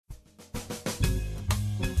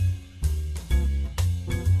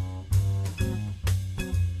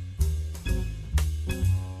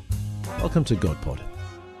Welcome to Godpod.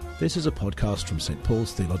 This is a podcast from St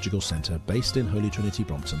Paul's Theological Centre based in Holy Trinity,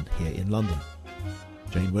 Brompton, here in London.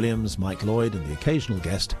 Jane Williams, Mike Lloyd and the occasional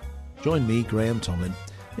guest join me, Graham Tomlin,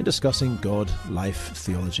 in discussing God, life,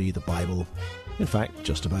 theology, the Bible, in fact,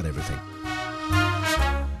 just about everything.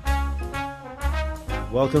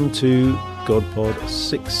 Welcome to Godpod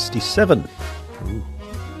 67. Ooh,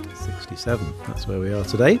 67, that's where we are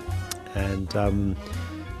today. And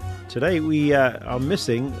today we are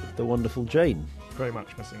missing the wonderful Jane. Very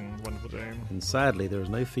much missing the wonderful Jane. And sadly, there is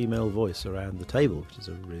no female voice around the table, which is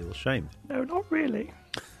a real shame. No, not really.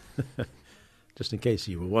 Just in case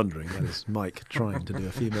you were wondering, that is Mike trying to do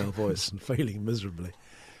a female voice and failing miserably.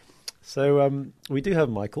 So we do have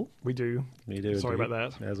Michael. We do. Sorry about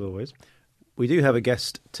that. As always. We do have a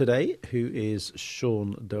guest today who is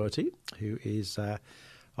Sean Doherty, who is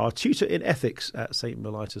our tutor in ethics at St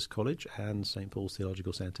Mellitus College and St Paul's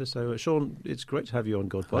Theological Centre. So, Sean, it's great to have you on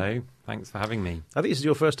Godpod. Hello, thanks for having me. I think this is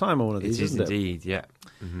your first time on one of these, isn't it? It is indeed, yeah.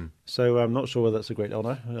 Mm-hmm. So I'm not sure whether that's a great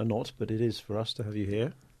honour or not, but it is for us to have you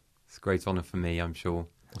here. It's a great honour for me, I'm sure.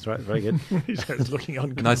 That's right, very good. He's looking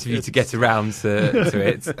on. Nice of you to get around to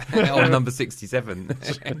it on number 67.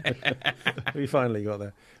 We finally got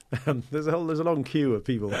there. There's a long queue of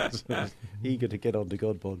people eager to get on to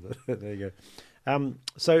Godpod, but there you go.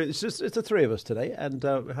 So it's the three of us today, and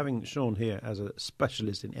having Sean here as a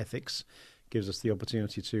specialist in ethics gives us the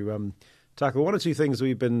opportunity to tackle one or two things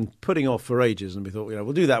we've been putting off for ages, and we thought,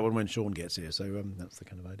 we'll do that one when Sean gets here. So that's the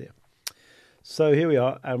kind of idea. So here we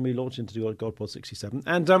are, and we launch into Godpod 67.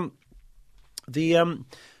 And the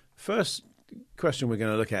first question we're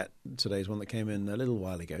going to look at today is one that came in a little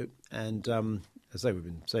while ago, and as I say, we've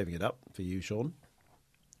been saving it up for you, Sean.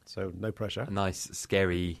 So no pressure. A nice,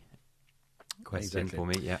 scary question for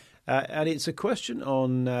me, yeah. And it's a question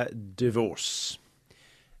on divorce.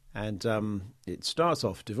 And it starts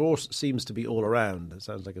off, divorce seems to be all around. It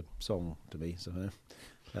sounds like a song to me, so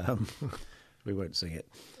we won't sing it.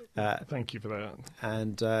 Thank you for that.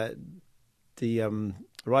 And the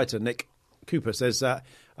writer, Nick Cooper, says, I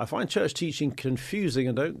find church teaching confusing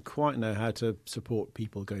and don't quite know how to support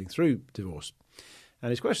people going through divorce. And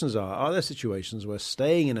his questions are there situations where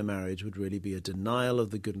staying in a marriage would really be a denial of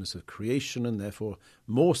the goodness of creation and therefore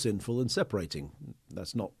more sinful than separating?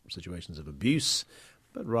 That's not situations of abuse,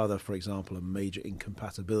 but rather, for example, a major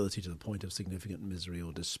incompatibility to the point of significant misery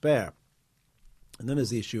or despair. And then there's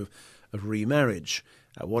the issue of remarriage.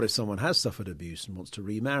 What if someone has suffered abuse and wants to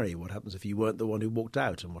remarry? What happens if you weren't the one who walked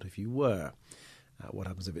out, and what if you were? What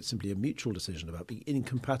happens if it's simply a mutual decision about being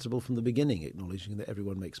incompatible from the beginning, acknowledging that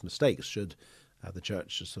everyone makes mistakes? Should the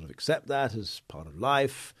church just sort of accept that as part of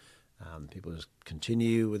life? People just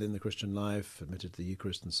continue within the Christian life, admitted to the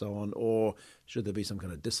Eucharist and so on? Or should there be some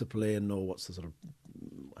kind of discipline? Or what's the sort of,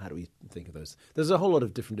 how do we think of those? There's a whole lot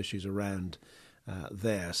of different issues around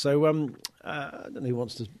there. So I don't know who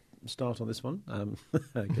wants to start on this one.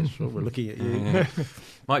 I guess Sean, we're looking at you.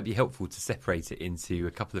 Might be helpful to separate it into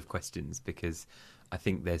a couple of questions, because I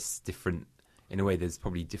think there's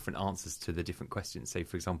probably different answers to the different questions. So,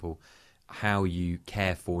 for example, how you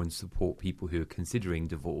care for and support people who are considering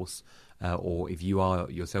divorce, or if you are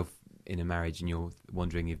yourself in a marriage and you're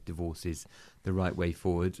wondering if divorce is the right way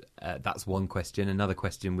forward. That's one question. Another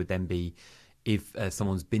question would then be, if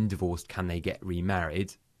someone's been divorced, can they get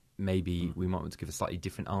remarried? Maybe we might want to give a slightly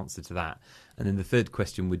different answer to that. And then the third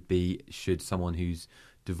question would be, should someone who's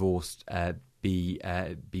divorced be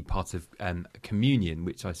part of communion,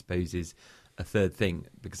 which I suppose is a third thing,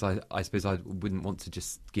 because I suppose I wouldn't want to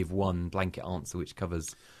just give one blanket answer which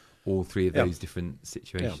covers all three of those different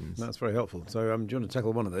situations. Yeah, that's very helpful. So do you want to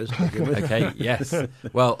tackle one of those? Okay, yes.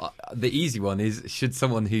 Well, the easy one is, should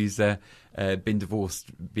someone who's been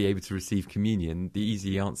divorced be able to receive communion? The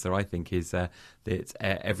easy answer, I think, is that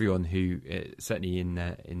everyone who, certainly in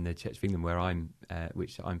the Church of England,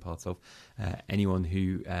 which I'm part of, anyone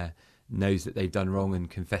who knows that they've done wrong and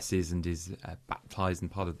confesses and is baptised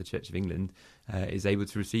and part of the Church of England is able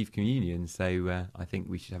to receive communion. So I think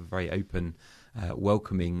we should have a very open,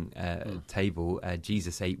 welcoming table.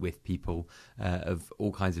 Jesus ate with people of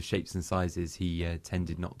all kinds of shapes and sizes. He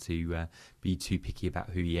tended not to be too picky about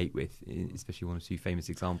who he ate with, especially one or two famous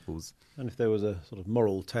examples. And if there was a sort of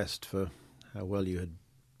moral test for how well you had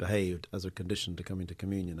behaved as a condition to come into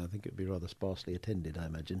communion, I think it would be rather sparsely attended, I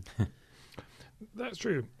imagine. That's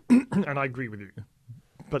true, and I agree with you.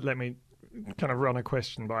 But let me kind of run a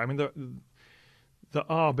question by. I mean,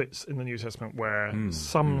 there are bits in the New Testament where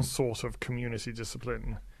some sort of community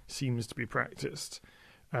discipline seems to be practiced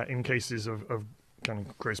in cases of kind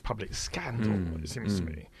of gross public scandal, it seems to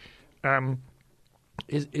me.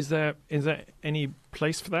 Is there any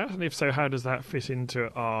place for that? And if so, how does that fit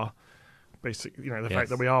into our basic, the Yes. fact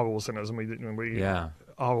that we are all sinners and we are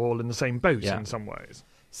all in the same boat in some ways.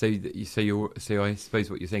 So I suppose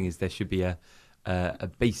what you're saying is there should be a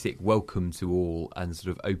basic welcome to all and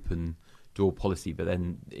sort of open door policy, but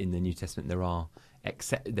then in the New Testament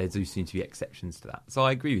there do seem to be exceptions to that. So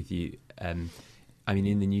I agree with you. I mean,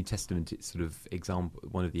 in the New Testament, it's sort of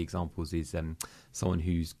one of the examples is someone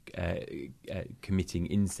who's committing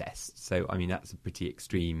incest. So I mean, that's a pretty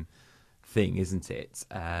extreme thing, isn't it?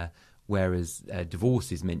 Whereas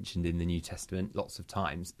divorce is mentioned in the New Testament lots of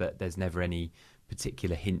times, but there's never any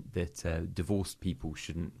particular hint that divorced people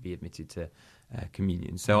shouldn't be admitted to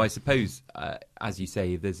communion. So I suppose, as you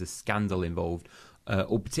say, if there's a scandal involved,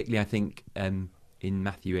 or particularly I think in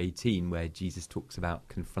Matthew 18, where Jesus talks about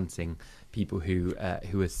confronting people who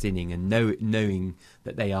are sinning and knowing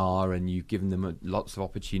that they are, and you've given them lots of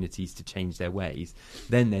opportunities to change their ways,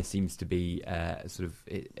 then there seems to be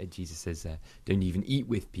Jesus says, don't even eat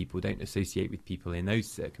with people, don't associate with people in those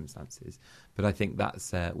circumstances. But I think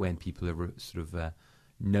that's when people are sort of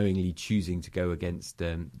knowingly choosing to go against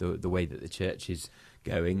the way that the church is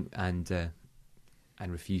going, and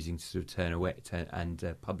refusing to sort of turn away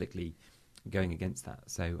and publicly going against that.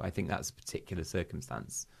 So I think that's a particular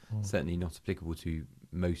circumstance, certainly not applicable to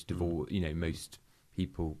most divorce, most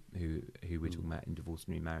people who we're talking about in divorce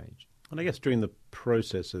and remarriage. And I guess during the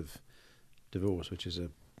process of divorce, which is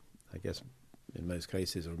I guess in most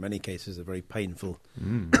cases or many cases a very painful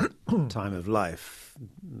time of life,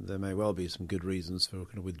 there may well be some good reasons for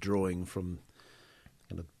kind of withdrawing from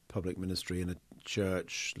kind of public ministry in a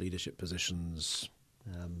church, leadership positions,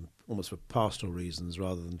 almost for pastoral reasons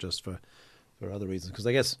rather than just for other reasons. Because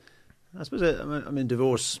I suppose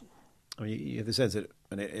divorce, you have the sense that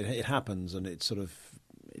it happens, and it's sort of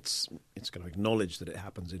it's kind of acknowledged that it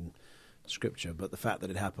happens in Scripture, but the fact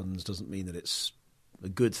that it happens doesn't mean that it's a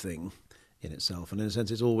good thing in itself. And in a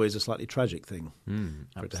sense, it's always a slightly tragic thing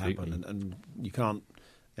for it to happen. And you can't,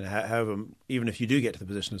 however, even if you do get to the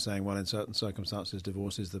position of saying, well, in certain circumstances,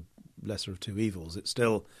 divorce is the lesser of two evils, it's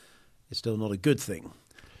still not a good thing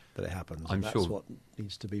that it happens. That's what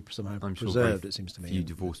needs to be somehow preserved, it seems to me. Few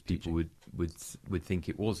divorced people would think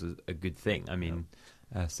it was a good thing. I mean,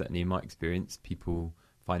 certainly in my experience, people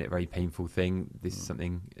find it a very painful thing. This is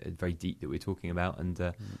something very deep that we're talking about, and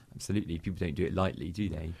absolutely, people don't do it lightly, do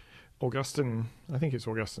they? Augustine, I think it's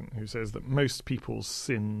Augustine, who says that most people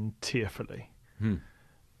sin tearfully.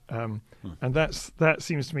 And that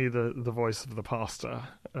seems to me the voice of the pastor,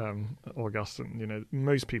 Augustine.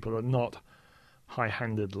 Most people are not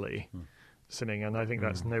high-handedly sinning, and I think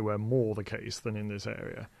that's nowhere more the case than in this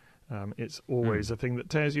area. It's always a thing that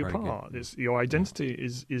tears you apart. It's, your identity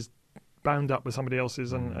is bound up with somebody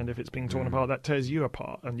else's, and if it's being torn apart, that tears you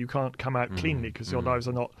apart, and you can't come out cleanly because your lives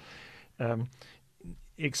are not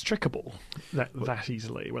extricable that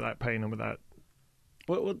easily, without pain and without...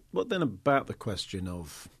 What then about the question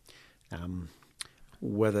of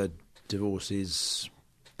whether divorce is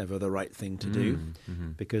ever the right thing to do?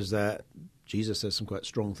 Because Jesus says some quite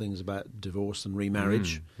strong things about divorce and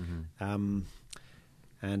remarriage.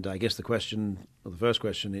 And I guess the first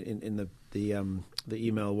question in the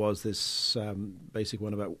email was this basic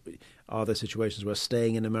one about, are there situations where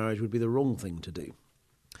staying in a marriage would be the wrong thing to do?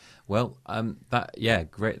 Well,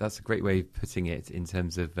 great. That's a great way of putting it, in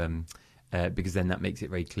terms of because then that makes it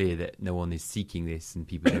very clear that no one is seeking this and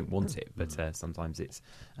people don't want it, but sometimes it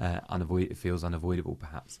feels unavoidable,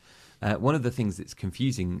 perhaps. One of the things that's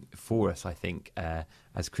confusing for us, I think,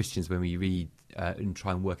 as Christians, when we read and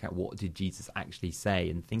try and work out what did Jesus actually say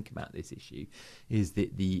and think about this issue, is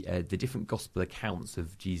that the different gospel accounts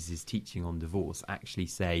of Jesus' teaching on divorce actually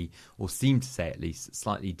say, or seem to say at least,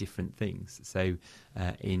 slightly different things. So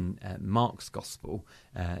in Mark's gospel,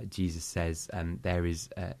 Jesus says there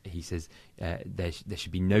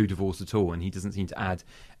should be no divorce at all, and he doesn't seem to add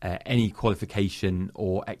any qualification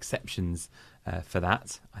or exceptions for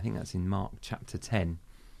that. I think that's in Mark chapter 10.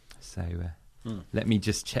 So let me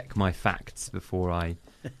just check my facts before I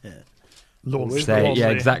say. Yeah,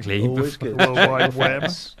 exactly. Always good. World Wide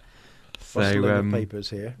Web. So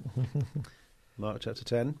papers here. Mark chapter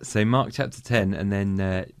 10. So Mark chapter 10, and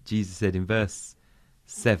then Jesus said in verse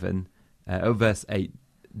 8,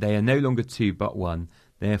 they are no longer two but one.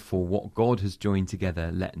 Therefore, what God has joined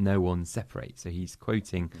together, let no one separate. So he's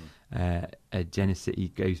quoting Genesis. He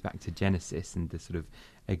goes back to Genesis and the sort of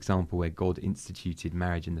example where God instituted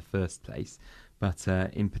marriage in the first place. But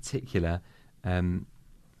in particular, then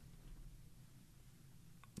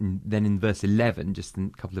in verse 11, just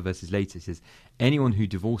a couple of verses later, it says, anyone who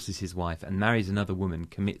divorces his wife and marries another woman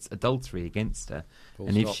commits adultery against her.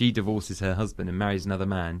 If she divorces her husband and marries another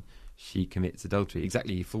man, she commits adultery.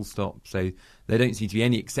 Exactly, full stop. So there don't seem to be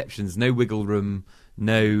any exceptions, no wiggle room,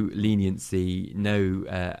 no leniency, no,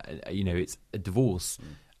 it's a divorce.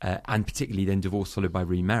 And particularly then divorce followed by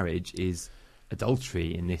remarriage is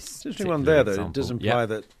adultery in this. It's interesting one there, though. Example. It does imply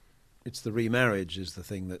that it's the remarriage is the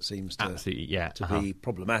thing that seems to, be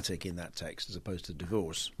problematic in that text as opposed to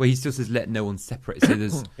divorce. Well, he still says let no one separate. So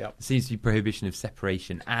there's seems to be prohibition of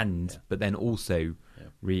separation but then also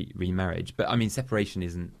remarriage. But I mean, separation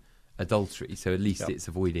isn't adultery, so at least it's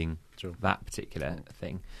avoiding that particular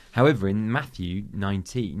thing. However, in Matthew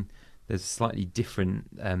 19, there's a slightly different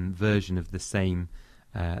version of the same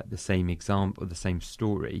example, the same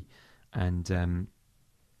story, and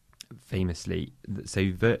famously,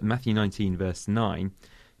 so Matthew 19 verse 9,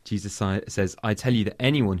 Jesus says, "I tell you that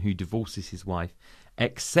anyone who divorces his wife,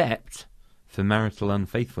 except for marital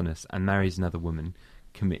unfaithfulness, and marries another woman,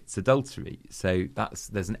 commits adultery." So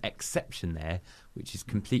there's an exception there, which is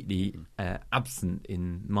completely absent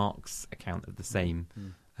in Mark's account of the same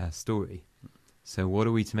story. So what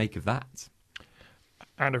are we to make of that?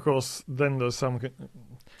 And of course, then there's some.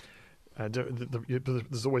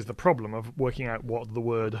 There's always the problem of working out what the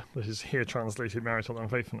word that is here translated marital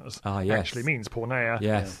unfaithfulness actually means. Porneia.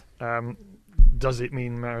 Yes. Does it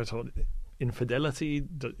mean marital infidelity?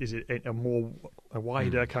 Is it a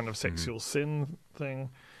wider kind of sexual sin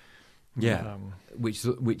thing? Yeah,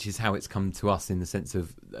 which is how it's come to us in the sense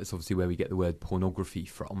of that's obviously where we get the word pornography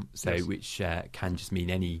from. So which can just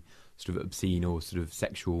mean any sort of obscene or sort of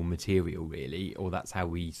sexual material, really, or that's how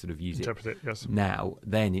we sort of interpret it. Yes. Now,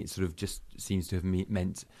 then it sort of just seems to have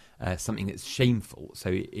meant something that's shameful. So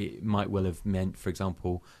it might well have meant, for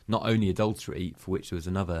example, not only adultery, for which there was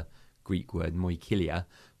another Greek word, moikilia,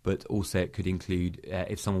 but also it could include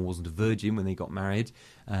if someone wasn't a virgin when they got married.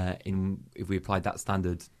 If we applied that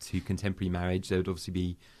standard to contemporary marriage, there would obviously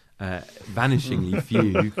be vanishingly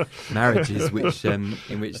few marriages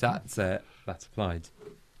in which that's applied.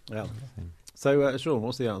 Yeah. So, Sean,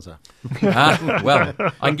 what's the answer? Well,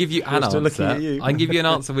 I can give you an answer. Looking at you. I can give you an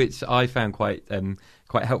answer which I found quite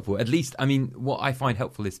helpful. At least, I mean, what I find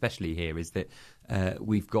helpful, especially here, is that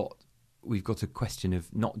we've got a question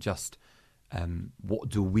of not just what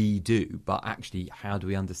do we do, but actually how do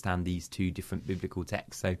we understand these two different biblical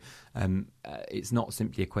texts. So it's not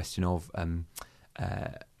simply a question of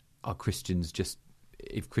are Christians just,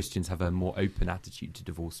 if Christians have a more open attitude to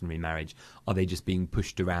divorce and remarriage, are they just being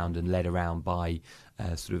pushed around and led around by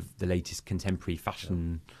sort of the latest contemporary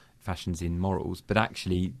fashions in morals? But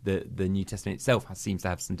actually, the New Testament itself seems to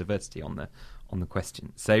have some diversity on the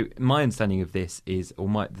question. So my understanding of this is, or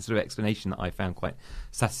the sort of explanation that I found quite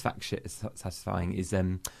satisfying is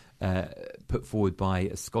put forward by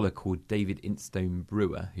a scholar called David Instone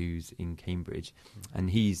Brewer, who's in Cambridge, and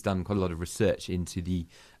he's done quite a lot of research into the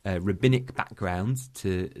rabbinic background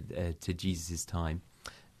to Jesus' time.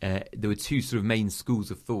 There were two sort of main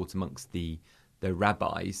schools of thought amongst the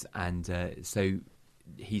rabbis, and so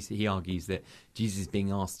he argues that Jesus is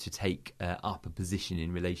being asked to take up a position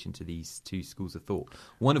in relation to these two schools of thought.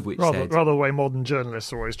 One of which rather the way modern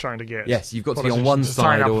journalists are always trying to get. Yes, you've got to be on one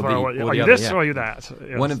side or the other. Are you this or are you that?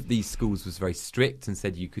 Yes. One of these schools was very strict and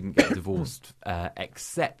said you couldn't get divorced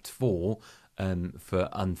except for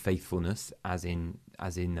unfaithfulness, as in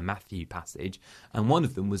the Matthew passage, and one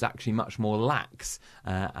of them was actually much more lax,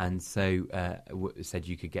 and so said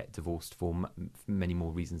you could get divorced for many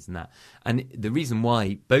more reasons than that. And the reason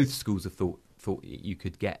why both schools of thought you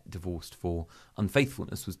could get divorced for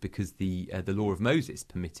unfaithfulness was because the law of Moses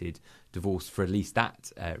permitted divorce for at least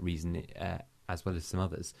that reason, as well as some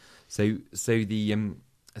others. So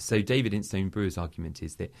David Instone Brewer's argument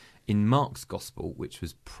is that in Mark's Gospel, which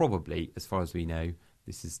was probably, as far as we know,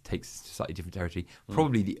 takes us to slightly different territory,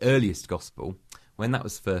 probably the earliest Gospel, when that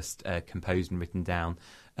was first composed and written down,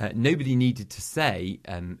 nobody needed to say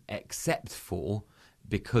except for,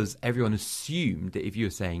 because everyone assumed that if you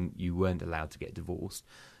were saying you weren't allowed to get divorced,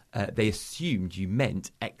 they assumed you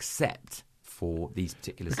meant except for these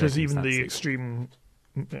particular circumstances. Because even the extreme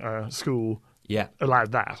school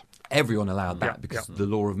allowed that. Everyone allowed that because the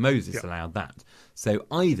law of Moses allowed that. So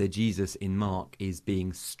either Jesus in Mark is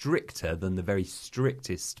being stricter than the very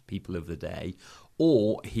strictest people of the day,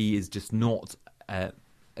 or he is just not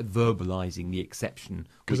verbalizing the exception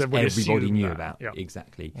which everybody knew about. Yeah.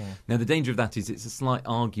 Exactly. Yeah. Now, the danger of that is it's a slight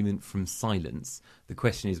argument from silence. The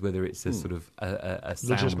question is whether it's a sort of a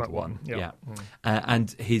sound one. Yeah.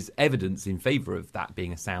 And his evidence in favour of that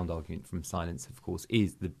being a sound argument from silence, of course,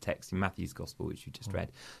 is the text in Matthew's Gospel, which you just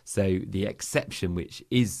read. So the exception, which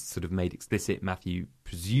is sort of made explicit, Matthew,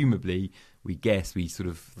 presumably, we sort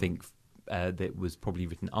of think that was probably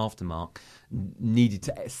written after Mark needed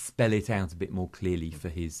to spell it out a bit more clearly for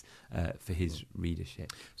his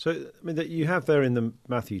readership. So, I mean, that you have there in the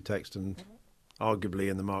Matthew text and arguably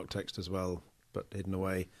in the Mark text as well, but hidden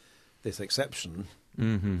away, this exception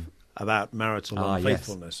about marital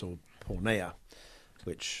unfaithfulness or porneia,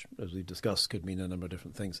 which, as we've discussed, could mean a number of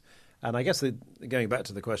different things. And I guess going back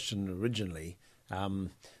to the question originally,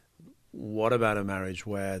 what about a marriage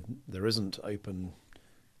where there isn't open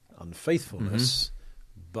unfaithfulness,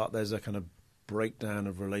 but there's a kind of breakdown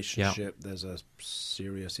of relationship, there's a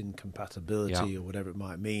serious incompatibility or whatever it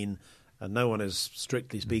might mean, and no one has,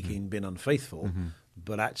 strictly speaking, been unfaithful,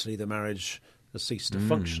 but actually the marriage has ceased to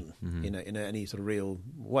function in any sort of real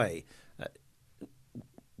way.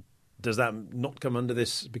 Does that not come under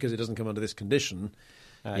this, because it doesn't come under this condition,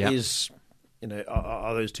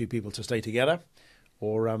 are those two people to stay together?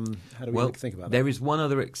 Or how do we think about that? There is one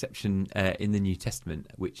other exception in the New Testament,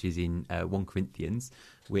 which is in 1 Corinthians,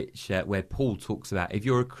 where Paul talks about if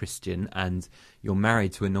you're a Christian and you're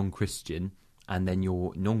married to a non-Christian, and then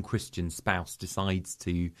your non-Christian spouse decides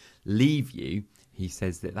to leave you, he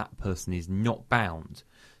says that person is not bound.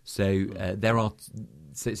 So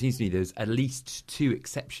So it seems to me there's at least two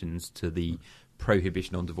exceptions to the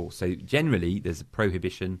prohibition on divorce. So generally, there's a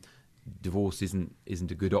prohibition. Divorce isn't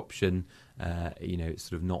a good option. It's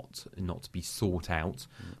sort of not to be sought out.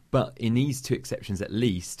 But in these two exceptions, at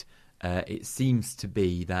least, it seems to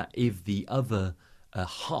be that if the other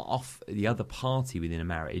the other party within a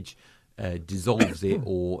marriage, dissolves it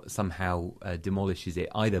or somehow demolishes it,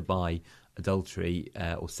 either by adultery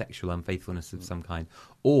or sexual unfaithfulness of some kind,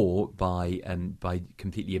 or by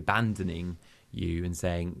completely abandoning you and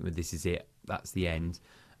saying, well, "This is it, that's the end,"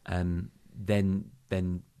 then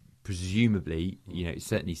presumably, it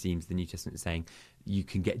certainly seems the New Testament is saying you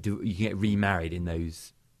can get remarried in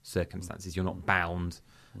those circumstances. You're not bound.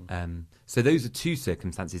 So those are two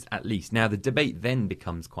circumstances at least. Now the debate then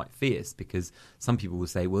becomes quite fierce, because some people will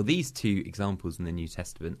say, well, these two examples in the New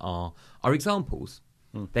Testament are examples.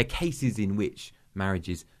 They're cases in which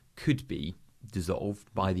marriages could be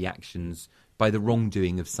dissolved by the actions, by the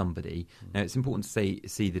wrongdoing of somebody. Now it's important to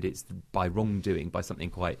see that it's by wrongdoing, by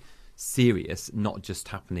something quite serious, not just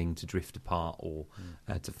happening to drift apart or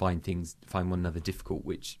to find one another difficult,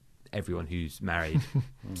 which everyone who's married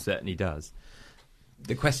certainly does.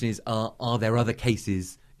 The question is, are there other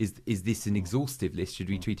cases? Is this an exhaustive list? Should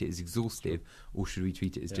we treat it as exhaustive, or should we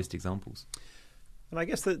treat it as just examples? And I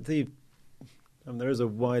guess that there is a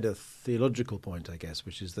wider theological point, I guess,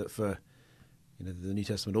 which is that for the New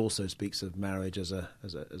Testament also speaks of marriage as a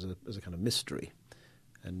kind of mystery,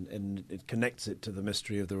 and it connects it to the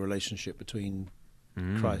mystery of the relationship between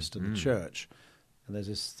Christ and the church. And there's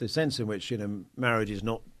this sense in which marriage is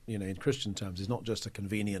not, in Christian terms, is not just a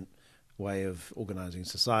convenient way of organising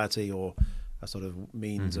society or a sort of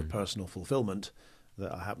means of personal fulfilment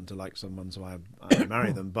that I happen to like someone, so I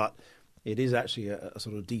marry them, but it is actually a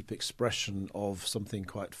sort of deep expression of something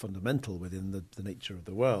quite fundamental within the nature of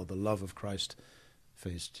the world, the love of Christ for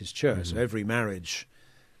his church. So every marriage,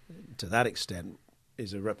 to that extent,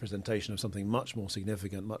 is a representation of something much more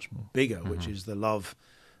significant, much bigger, which is the love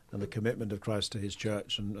and the commitment of Christ to his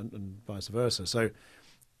church and vice versa. So,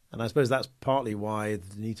 and I suppose that's partly why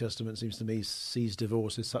the New Testament seems to me sees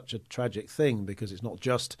divorce as such a tragic thing, because it's not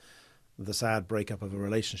just the sad breakup of a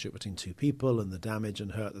relationship between two people and the damage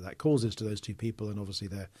and hurt that causes to those two people, and obviously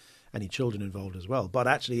there are any children involved as well. But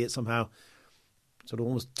actually it somehow sort of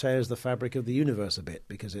almost tears the fabric of the universe a bit,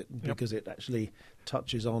 because it actually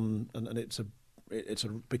touches on, and it's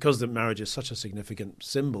because the marriage is such a significant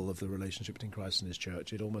symbol of the relationship between Christ and his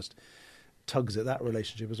church, it almost tugs at that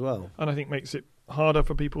relationship as well. And I think makes it harder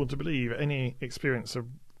for people to believe. Any experience of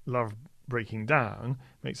love breaking down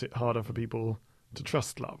makes it harder for people to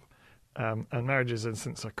trust love. And marriages, in a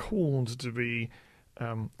sense, are called to be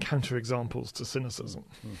counterexamples to cynicism.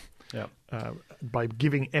 By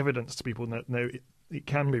giving evidence to people that, no, it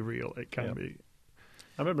can be real, it can be.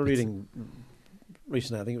 I remember reading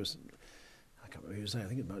recently, I can't remember who was saying, I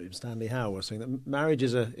think it might have been Stanley Howe was saying that marriage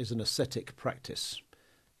is an ascetic practice.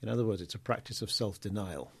 In other words, it's a practice of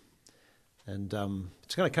self-denial. And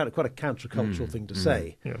it's quite a countercultural thing to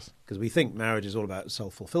say. Yes. Because we think marriage is all about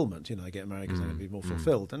self-fulfillment. I get married because I'm going to be more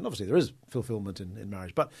fulfilled. And obviously there is fulfillment in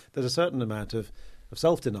marriage. But there's a certain amount of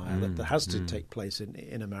self-denial that has to take place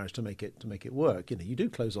in a marriage to make it work. You do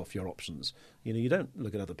close off your options. You don't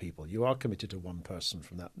look at other people. You are committed to one person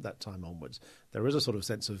from that time onwards. There is a sort of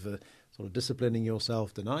sense of sort of disciplining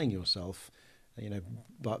yourself, denying yourself,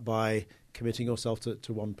 by committing yourself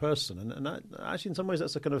to one person. And actually in some ways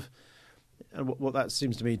that's a kind of... And what that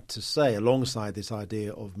seems to me to say, alongside this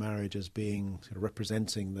idea of marriage as being sort of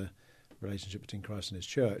representing relationship between Christ and His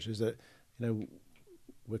church is that,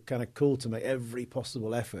 we're kind of called to make every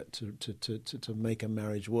possible effort to make a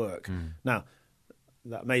marriage work. Now,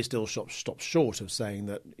 that may still stop short of saying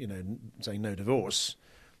that, saying no divorce,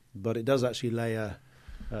 but it does actually lay a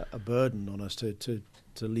burden on us to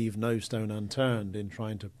leave no stone unturned in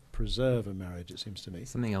trying to preserve a marriage, it seems to me.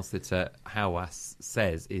 Something else that Hawass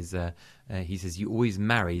says is, he says, you always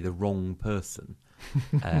marry the wrong person.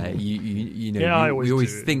 We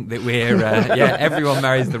always think that we're, everyone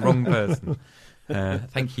marries the wrong person.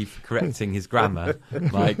 Thank you for correcting his grammar,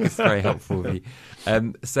 Mike. It's very helpful of you.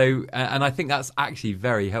 And I think that's actually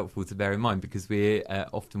very helpful to bear in mind, because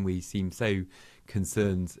we seem so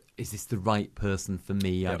concerned, is this the right person for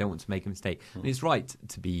me? Yep. I don't want to make a mistake. And it's right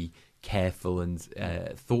to be careful and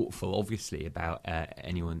thoughtful, obviously, about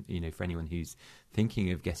anyone, for anyone who's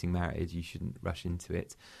thinking of getting married, you shouldn't rush into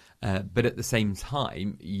it. But at the same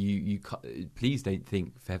time, you please don't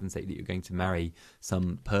think, for heaven's sake, that you're going to marry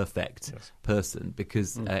some perfect person,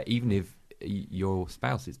 because even if your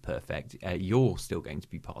spouse is perfect, you're still going to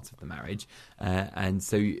be part of the marriage, and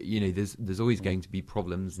so there's always going to be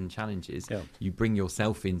problems and challenges. You bring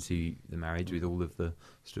yourself into the marriage with all of the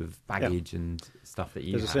sort of baggage and stuff that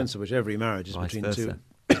you there's have. A sense in which every marriage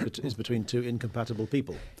is between two incompatible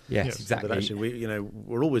people. Yes, exactly. But actually,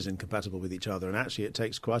 we're always incompatible with each other, and actually, it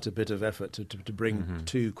takes quite a bit of effort to bring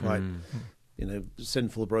two quite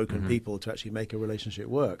sinful, broken people to actually make a relationship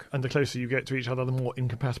work. And the closer you get to each other, the more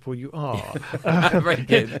incompatible you are. Very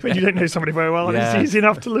good. When you don't know somebody very well, it's easy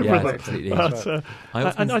enough to live with them. Absolutely.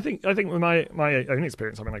 But, I think with my own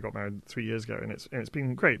experience, I got married 3 years ago, and it's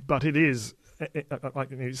been great. But it is.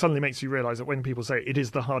 It suddenly makes you realise that when people say it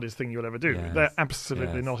is the hardest thing you'll ever do, they're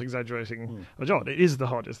absolutely not exaggerating a jot. It is the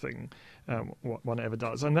hardest thing one ever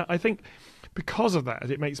does. And I think because of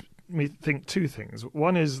that, it makes me think two things.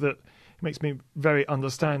 One is that it makes me very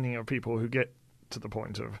understanding of people who get to the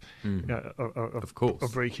point of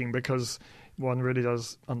breaking, because one really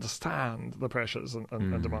does understand the pressures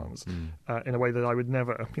and demands in a way that I would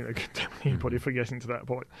never condemn anybody for getting to that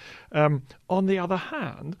point. On the other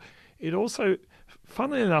hand, it also,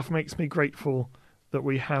 funnily enough, makes me grateful that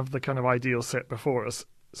we have the kind of ideal set before us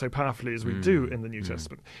so powerfully as we do in the New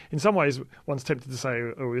Testament. In some ways, one's tempted to say,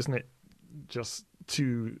 "Oh, isn't it just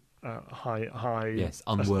too high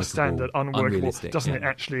unworkable, standard, unworkable? Doesn't it yeah.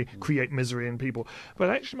 actually create misery in people?" But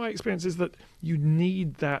actually, my experience is that you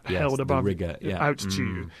need that held above rigor, out to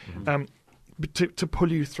you, to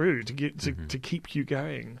pull you through, to keep you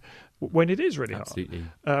going when it is really Absolutely.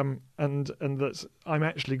 hard. And that I'm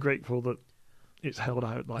actually grateful that it's held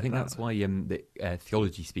out like that. I think that's why the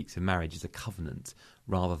theology speaks of marriage as a covenant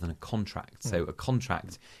rather than a contract. So a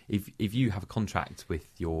contract, if you have a contract with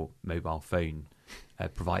your mobile phone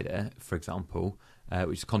provider, for example,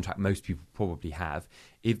 which is a contract most people probably have,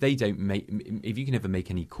 if you can never make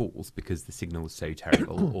any calls because the signal is so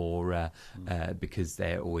terrible or because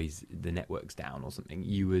the network's down or something,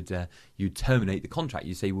 you'd terminate the contract.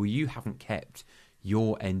 You say, well, you haven't kept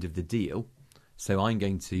your end of the deal, so I'm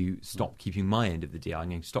going to stop keeping my end of the deal. I'm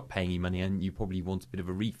going to stop paying you money, and you probably want a bit of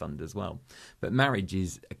a refund as well. But marriage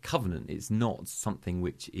is a covenant. It's not something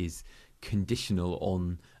which is conditional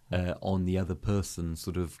on the other person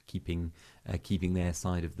sort of keeping their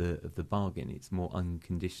side of the bargain. It's more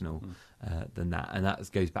unconditional than that, and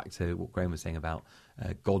that goes back to what Graham was saying about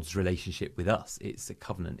God's relationship with us. It's a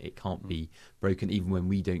covenant; it can't be broken, even when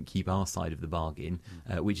we don't keep our side of the bargain,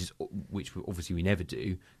 which obviously we never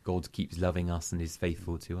do. God keeps loving us and is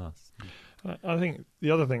faithful to us. I think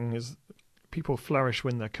the other thing is people flourish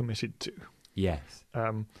when they're committed to. Yes,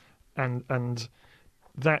 and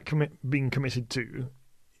that being committed to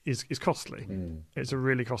is costly. It's a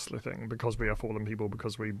really costly thing because we are fallen people,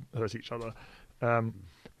 because we hurt each other.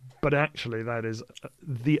 But actually, that is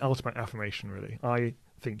the ultimate affirmation, really. I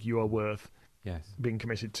think you are worth being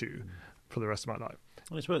committed to for the rest of my life.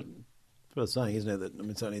 Well, it's worth saying, isn't it,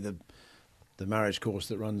 that certainly the marriage course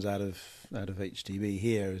that runs out of HTB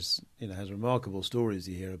here has remarkable stories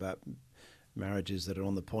you hear about marriages that are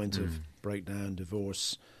on the point of breakdown,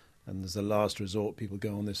 divorce, and as a last resort, people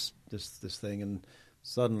go on this thing and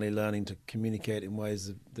suddenly learning to communicate in ways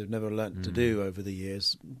that they've never learnt to do over the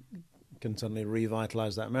years can suddenly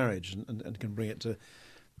revitalise that marriage and can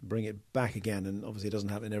bring it back again. And obviously it doesn't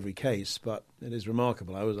happen in every case, but it is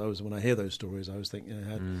remarkable. I was when I hear those stories, I was thinking,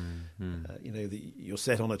 you're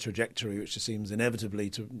set on a trajectory which just seems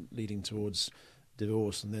inevitably leading towards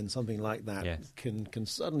divorce, and then something like that can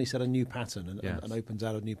suddenly set a new pattern and opens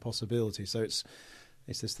out a new possibility. So it's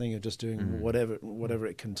this thing of just doing whatever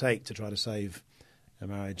it can take to try to save a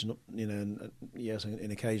marriage. And yes, in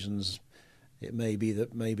occasions it may be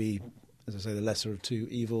that maybe as I say, the lesser of two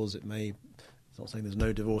evils. It's not saying there's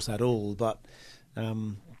no divorce at all, but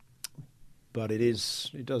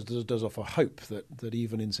it does offer hope that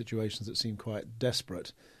even in situations that seem quite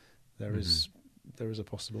desperate, there is a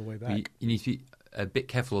possible way back. You need to be a bit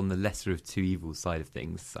careful on the lesser of two evils side of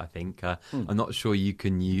things, I think. I'm not sure you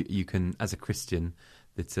can, as a Christian,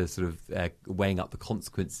 that sort of weighing up the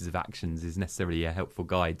consequences of actions is necessarily a helpful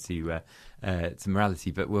guide to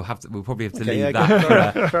morality. But we'll probably have to leave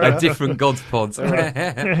that for a different Godpod.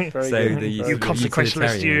 You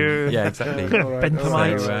consequentialist, you. Yeah, exactly.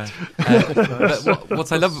 Benthamite. But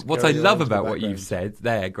what I love about what you've said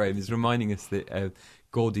there, Graham, is reminding us that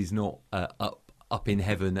God is not up in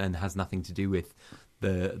heaven and has nothing to do with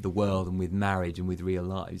the world and with marriage and with real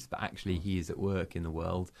lives, but actually he is at work in the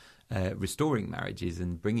world, restoring marriages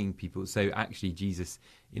and bringing people. So actually Jesus,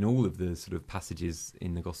 in all of the sort of passages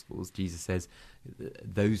in the Gospels, Jesus says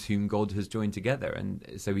those whom God has joined together. And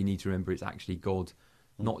so we need to remember it's actually God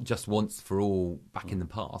not just once for all back in the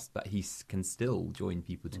past, but he can still join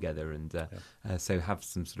people together and so have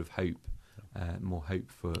some sort of hope, more hope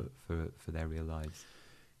for their real lives.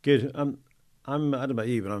 Good. I don't know about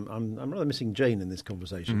you, but I'm rather missing Jane in this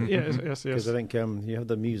conversation. Mm-hmm. Yes. Because I think you have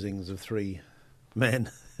the musings of three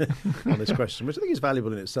men on this question, which I think is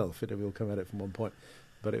valuable in itself. We'll come at it from one point,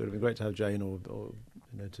 but it would have been great to have Jane or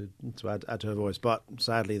to add to her voice. But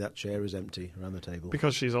sadly, that chair is empty around the table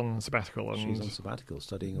because she's on sabbatical. She's on sabbatical,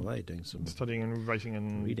 studying away, doing some studying and writing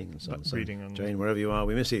and reading and so on. So reading and Jane, wherever you are,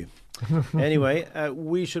 we miss you. Anyway,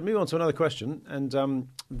 we should move on to another question, and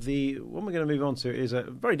the one we're going to move on to is a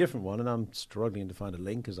very different one, and I'm struggling to find a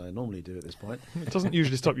link as I normally do at this point. It doesn't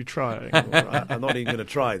usually stop you trying. I'm not even going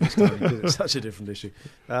to try this time because it's such a different issue.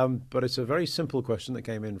 But it's a very simple question that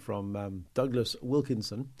came in from Douglas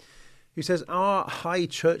Wilkinson, who says, are high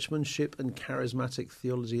churchmanship and charismatic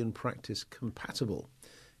theology and practice compatible?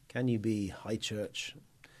 Can you be high church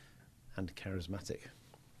and charismatic?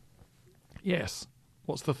 Yes.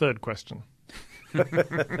 What's the third question? Come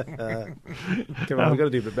on, we've got to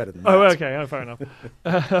do a bit better than that. Oh, okay. Oh, fair enough.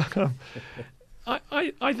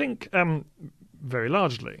 I think very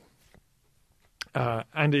largely.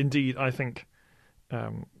 And indeed, I think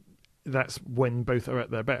that's when both are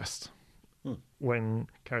at their best. When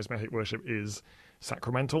charismatic worship is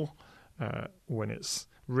sacramental, when it's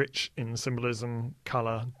rich in symbolism,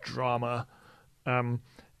 colour, drama,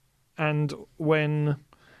 and when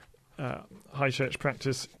high church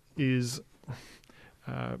practice is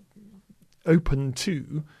open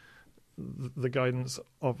to the guidance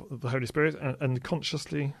of the Holy Spirit and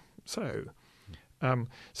consciously so.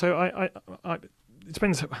 So I it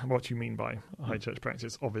depends what you mean by high church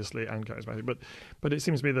practice, obviously, and charismatic. But it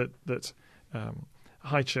seems to me that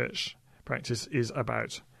high church practice is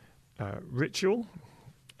about ritual.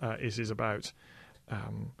 It is about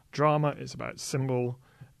drama. It's about symbol.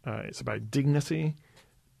 It's about dignity,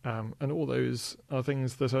 and all those are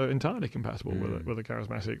things that are entirely compatible with a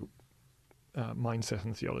charismatic mindset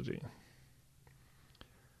and theology.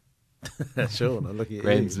 Sean, I'm looking at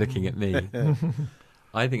Graham's you. looking at me.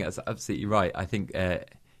 I think that's absolutely right. I think that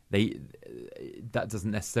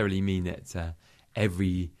doesn't necessarily mean that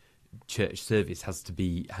every church service has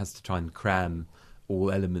to try and cram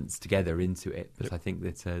all elements together into it. But I think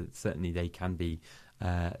that certainly they can be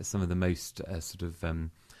some of the most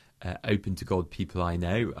open to God people I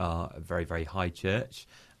know are very, very high church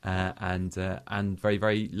and very,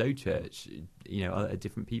 very low church.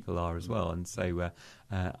 Different people are as well. And so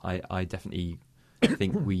I definitely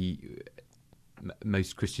think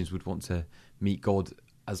most Christians would want to meet God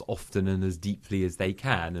as often and as deeply as they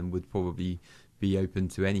can, and would probably be open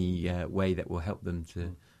to any way that will help them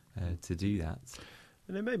to do that.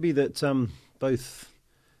 And it may be that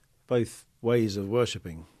both ways of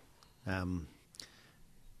worshipping, the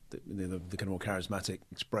kind of more charismatic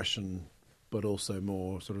expression, but also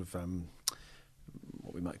more sort of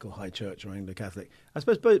what we might call high church or Anglo-Catholic, I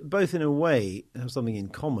suppose both in a way have something in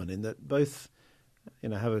common in that both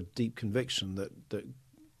have a deep conviction that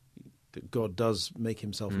God does make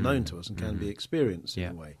himself known to us and can be experienced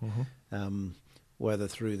in a way. Whether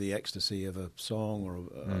through the ecstasy of a song or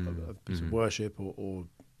a piece of worship or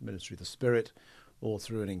ministry of the Spirit, or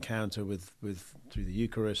through an encounter through the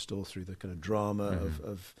Eucharist, or through the kind of drama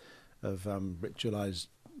of ritualized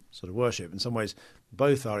sort of worship. In some ways,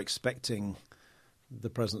 both are expecting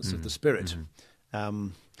the presence of the Spirit,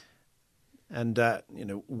 and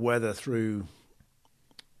whether through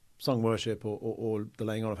sung worship or the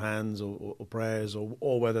laying on of hands or prayers,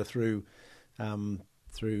 or whether through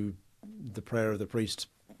the prayer of the priest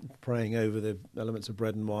praying over the elements of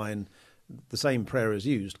bread and wine, the same prayer is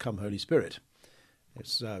used, "Come, Holy Spirit."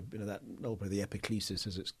 It's that old prayer, the epiclesis,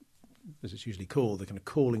 as it's as it's usually called, the kind of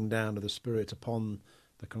calling down of the Spirit upon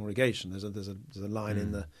the congregation. There's a line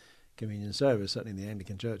in the communion service, certainly in the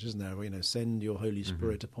Anglican Church, isn't there? Where, send your Holy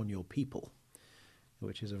Spirit upon your people,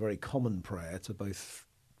 which is a very common prayer to both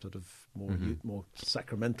sort of more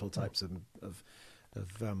sacramental types of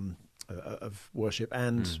worship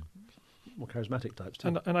and more charismatic types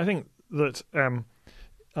too. And I think that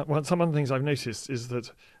some of the things I've noticed is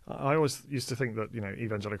that I always used to think that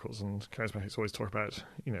evangelicals and charismatics always talk about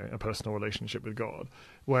a personal relationship with God,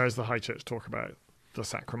 whereas the High Church talk about the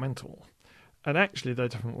sacramental. And actually, there are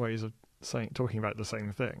different ways of talking about the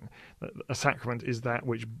same thing. A sacrament is that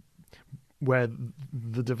where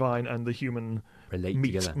the divine and the human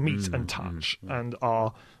meet and touch and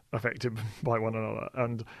are affected by one another,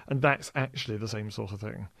 and that's actually the same sort of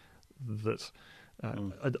thing that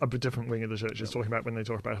a different wing of the church is talking about when they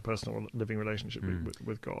talk about a personal living relationship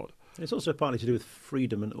with God. It's also partly to do with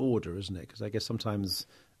freedom and order, isn't it? Because I guess sometimes,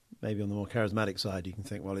 maybe on the more charismatic side, you can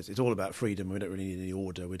think, well, it's all about freedom. We don't really need any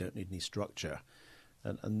order. We don't need any structure,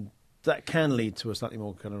 and that can lead to a slightly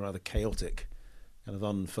more kind of rather chaotic, kind of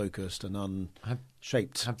unfocused and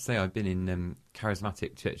unshaped. I have to say, I've been in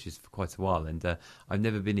charismatic churches for quite a while, and I've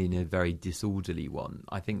never been in a very disorderly one.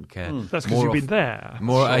 I think that's because you've been there.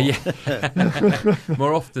 More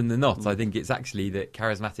often than not, I think it's actually that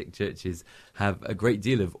charismatic churches have a great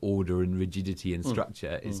deal of order and rigidity and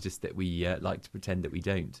structure. It's just that we like to pretend that we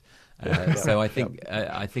don't. So I think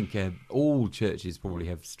all churches probably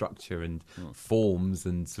have structure and forms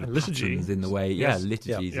and sort of patterns in the way,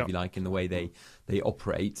 liturgies, if you like, in the way they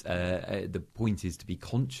operate. The point is to be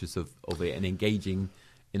conscious of it and engaging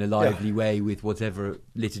in a lively way with whatever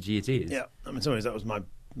liturgy it is. Yeah, I mean, in some ways that was my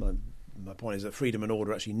point, is that freedom and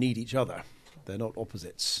order actually need each other. They're not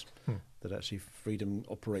opposites. That actually freedom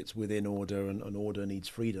operates within order, and order needs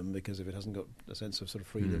freedom, because if it hasn't got a sense of sort of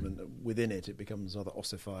freedom and within it, it becomes rather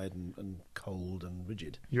ossified and cold and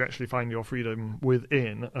rigid. You actually find your freedom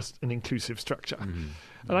within an inclusive structure.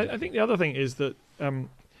 And I think the other thing is that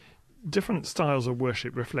different styles of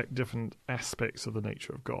worship reflect different aspects of the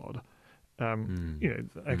nature of God. A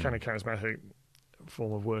kind of charismatic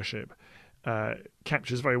form of worship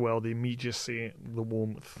captures very well the immediacy, the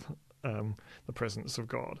warmth, the presence of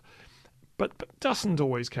God, but doesn't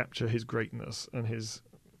always capture his greatness and his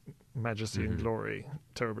majesty and glory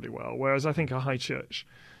terribly well. Whereas I think a High Church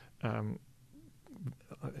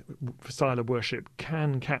style of worship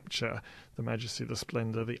can capture the majesty, the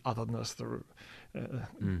splendour, the otherness,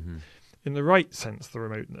 in the right sense, the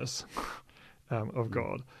remoteness of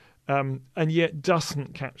God, and yet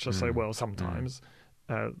doesn't capture so well sometimes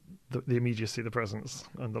the immediacy, the presence,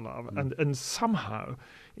 and the love. And somehow,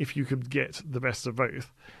 if you could get the best of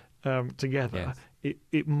both together,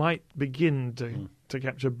 it might begin to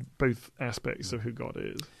capture both aspects of who God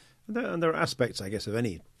is. And there are aspects, I guess, of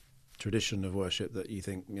any tradition of worship that you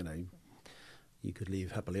think, you could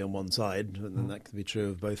leave happily on one side, and then that could be true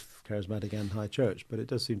of both charismatic and High Church. But it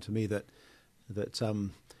does seem to me that there's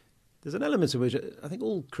an element in which I think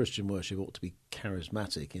all Christian worship ought to be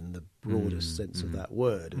charismatic in the broadest sense of that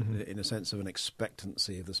word, in a sense of an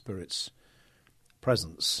expectancy of the Spirit's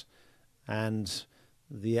presence and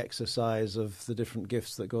the exercise of the different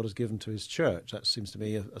gifts that God has given to His church. That seems to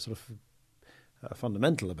me a sort of a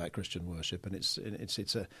fundamental about Christian worship, and I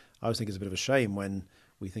always think it's a bit of a shame when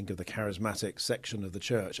we think of the charismatic section of the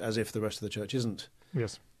church as if the rest of the church isn't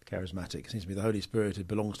charismatic. It seems to me the Holy Spirit, it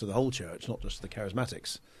belongs to the whole church, not just the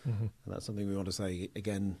charismatics. And that's something we want to say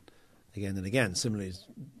again and again. Similarly,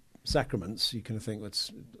 sacraments, you can think,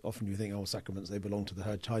 often you think, sacraments, they belong to the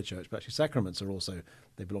High Church, but actually sacraments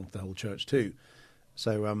they belong to the whole church too.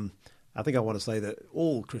 So I think I want to say that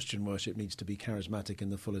all Christian worship needs to be charismatic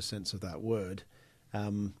in the fullest sense of that word.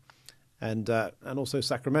 And also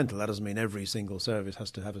sacramental. That doesn't mean every single service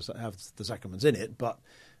has to have the sacraments in it, but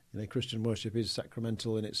Christian worship is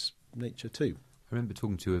sacramental in its nature too. I remember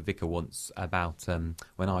talking to a vicar once about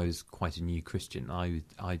when I was quite a new Christian.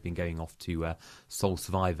 I'd been going off to Soul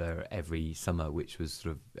Survivor every summer, which was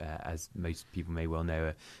sort of, as most people may well know,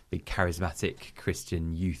 a big charismatic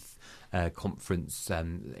Christian youth conference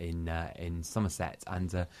in Somerset,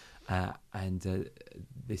 and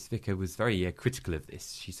this vicar was very critical of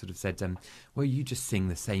this. She sort of said, well, you just sing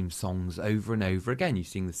the same songs over and over again. You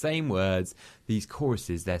sing the same words, these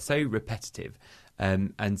choruses, they're so repetitive.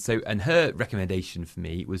 And her recommendation for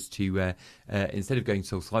me was to instead of going to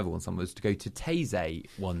Soul Survival one summer, was to go to Taizé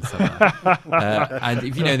one summer. And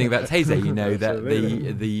if you know anything about Taizé, you know that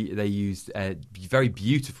they used very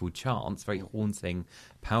beautiful chants, very haunting,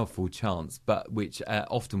 powerful chants, but which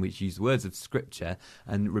often use words of scripture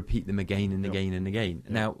and repeat them again and again and again.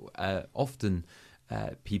 Now, often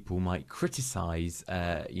people might criticise,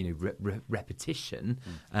 repetition,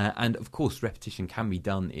 and of course, repetition can be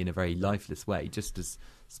done in a very lifeless way, just as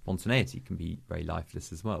spontaneity can be very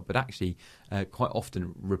lifeless as well. But actually, quite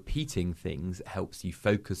often, repeating things helps you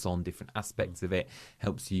focus on different aspects of it.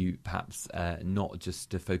 Helps you perhaps not just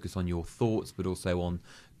to focus on your thoughts, but also on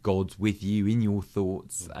God with you in your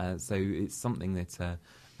thoughts. So it's something that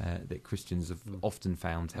Christians have often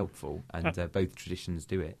found helpful, and both traditions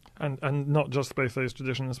do it. And not just both those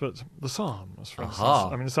traditions, but the Psalms, for instance.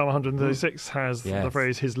 I mean, Psalm 136 has the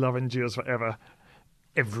phrase, "His love endures forever,"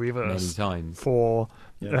 every verse. Many times. For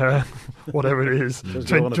whatever it is,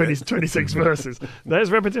 26 verses.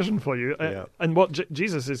 There's repetition for you. And what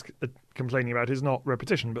Jesus is complaining about is not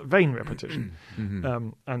repetition, but vain repetition.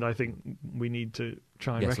 And I think we need to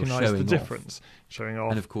try and recognise the difference. Showing off.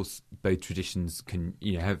 And of course, both traditions can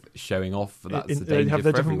have showing off. That's the danger they have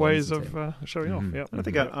their for different everyone, ways of showing off. Yeah. And I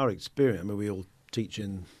think our experience, I mean, we all teach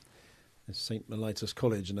in St Mellitus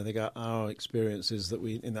College, and I think our experience is that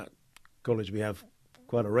in that college we have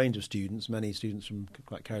quite a range of students, many students from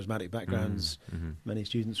quite charismatic backgrounds, many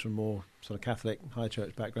students from more sort of Catholic, high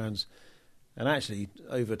church backgrounds. And actually,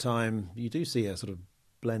 over time, you do see a sort of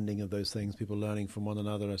blending of those things, people learning from one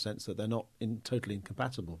another, a sense that they're not totally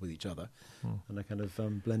incompatible with each other, and a kind of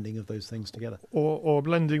blending of those things together. Or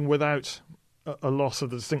blending without a loss of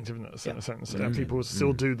the distinctiveness, in a sense. People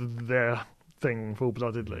still do their thing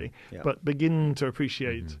full-bloodedly, but begin to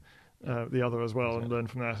appreciate the other as well, and learn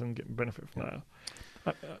from that and get benefit from that.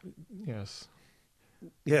 Yes.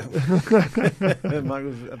 Yeah. Mike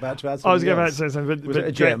was about to add something. I was about to say something, but was it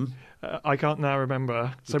a gem? I can't now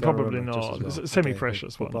remember, so probably remember, not. Well. It's a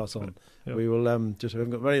semi-precious we'll one. pass on. Yeah. We will we haven't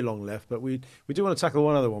got very long left, but we do want to tackle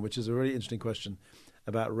one other one, which is a really interesting question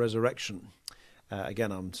about resurrection.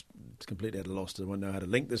 Again, I'm completely at a loss. I won't know how to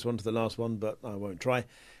link this one to the last one, but I won't try.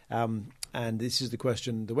 And this is the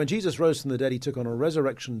question that when Jesus rose from the dead, he took on a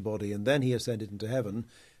resurrection body, and then he ascended into heaven.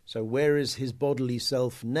 So where is his bodily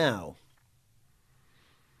self now?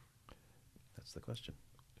 That's the question.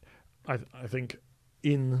 I think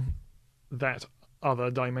in that other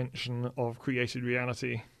dimension of created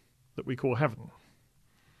reality that we call heaven,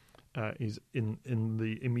 is in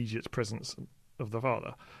the immediate presence of the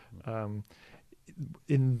Father.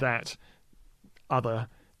 In that other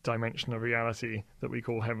dimension of reality that we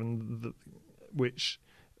call heaven,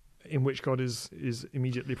 in which God is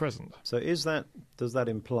immediately present. So does that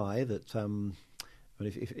imply that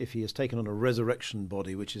if he has taken on a resurrection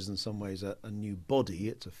body, which is in some ways a new body,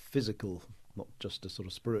 it's a physical, not just a sort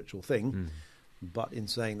of spiritual thing, but in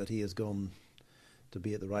saying that he has gone to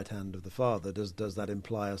be at the right hand of the Father, does that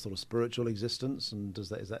imply a sort of spiritual existence, and is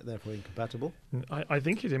that therefore incompatible? I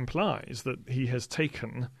think it implies that he has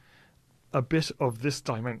taken a bit of this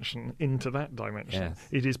dimension into that dimension. Yes.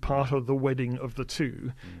 It is part of the wedding of the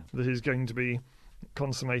two that is going to be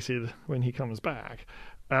consummated when he comes back.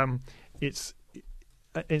 It's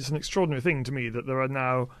an extraordinary thing to me that there are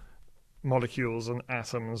now molecules and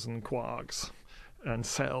atoms and quarks and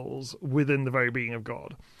cells within the very being of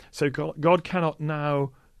God. So God cannot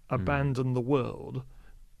now abandon the world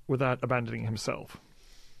without abandoning himself.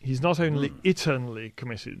 He's not only eternally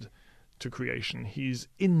committed to creation, he's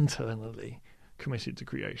internally committed to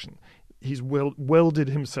creation. He's welded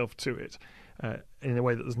himself to it in a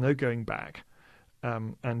way that there's no going back.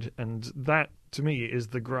 And that, to me, is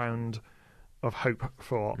the ground of hope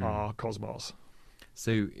for our cosmos.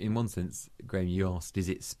 So, in one sense, Graham, you asked, is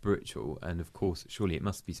it spiritual? And of course, surely it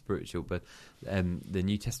must be spiritual. But the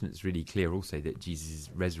New Testament is really clear also that Jesus'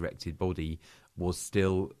 resurrected body was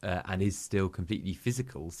still and is still completely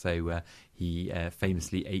physical. So he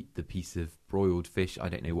famously ate the piece of broiled fish. I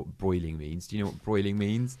don't know what broiling means. Do you know what broiling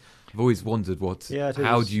means? I've always wondered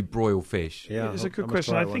how do you broil fish? Yeah, it's a good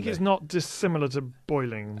question. I think it's not dissimilar to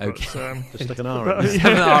boiling. But, okay. Just like an R in it.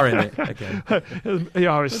 Have an R in it. Okay. The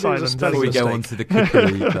R is silent. Before we go on to the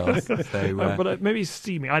cookery class. So, but maybe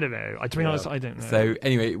steaming. I don't know. To be honest, I don't know. So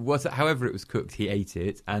anyway, however it was cooked, he ate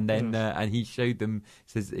it, and then and he showed them.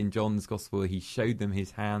 It says in John's Gospel, he showed them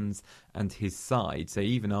his hands and his side. So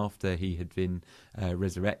even after he had been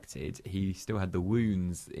resurrected, he still had the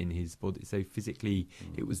wounds in his body. So physically,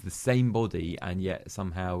 it was the same body, and yet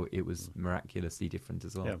somehow it was miraculously different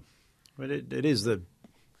as well. Yeah, well, it is the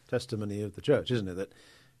testimony of the church, isn't it? That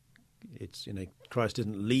it's Christ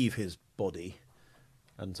didn't leave his body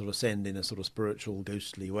and sort of ascend in a sort of spiritual,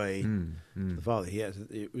 ghostly way to the Father.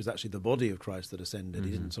 It was actually the body of Christ that ascended.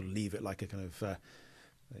 He didn't sort of leave it like a kind of a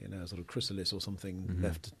sort of chrysalis or something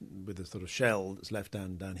left with a sort of shell that's left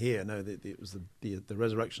down here. No, it was the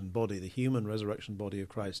resurrection body, the human resurrection body of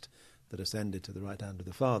Christ that ascended to the right hand of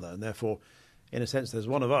the Father. And therefore, in a sense, there's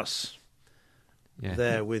one of us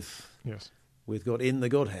there with Yes. with God in the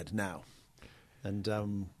Godhead now. And,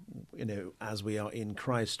 as we are in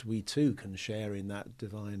Christ, we too can share in that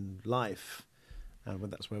divine life.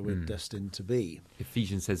 And that's where we're destined to be.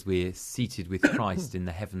 Ephesians says we're seated with Christ in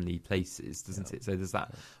the heavenly places, doesn't it? So there's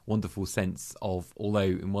that wonderful sense of, although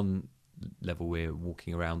in one level we're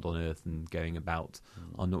walking around on earth and going about,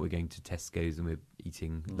 we're going to Tesco's and we're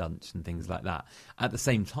eating lunch and things like that. At the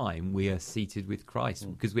same time, we are seated with Christ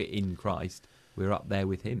because we're in Christ. We're up there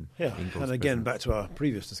with him. Yeah, and again, back to our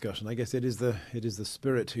previous discussion, I guess it is the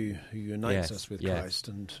Spirit who unites us with Christ,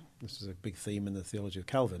 and this is a big theme in the theology of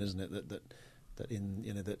Calvin, isn't it? That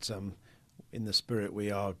in the Spirit we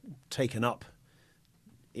are taken up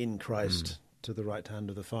in Christ to the right hand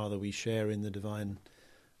of the Father. We share in the divine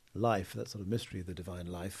life, that sort of mystery of the divine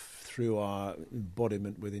life, through our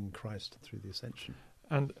embodiment within Christ through the ascension.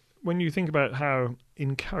 And when you think about how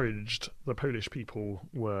encouraged the Polish people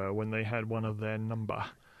were when they had one of their number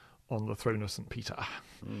on the throne of St. Peter,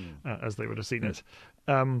 as they would have seen it,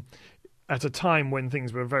 at a time when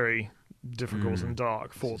things were very difficult and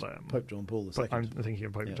dark for them. Pope John Paul II. I'm thinking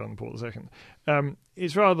of Pope John Paul II.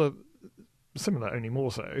 It's rather similar, only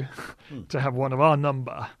more so, to have one of our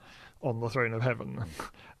number on the throne of heaven.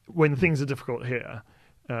 When things are difficult here,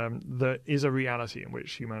 there is a reality in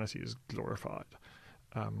which humanity is glorified.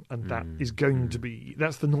 And that is going to be,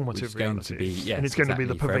 that's the normative reality. And it's going to be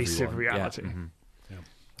the pervasive reality. Yeah.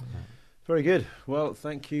 Very good. Well,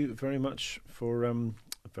 thank you very much for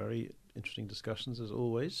very interesting discussions as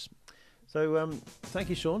always. So thank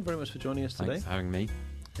you, Sean, very much for joining us today. Thanks for having me.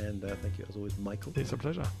 And thank you as always, Michael. It's a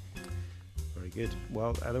pleasure. Very good.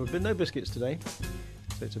 Well, there have been no biscuits today,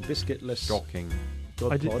 so it's a biscuitless. Shocking.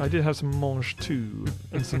 I did have some mange tout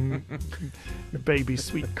and some baby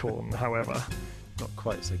sweet corn, however. Not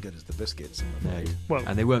quite so good as the biscuits, I'm No. afraid. Well,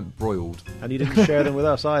 And they weren't broiled. And you didn't share them with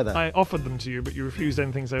us either. I offered them to you, but you refused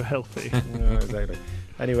anything so healthy. No, exactly.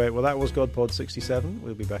 Anyway, well, that was Godpod 67.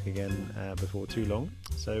 We'll be back again before too long.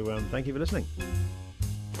 So thank you for listening.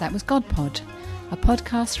 That was Godpod, a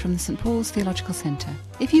podcast from the St Paul's Theological Centre.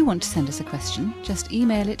 If you want to send us a question, just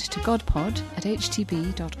email it to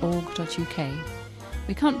godpod@htb.org.uk.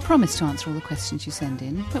 We can't promise to answer all the questions you send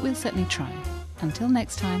in, but we'll certainly try. Until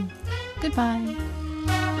next time, goodbye.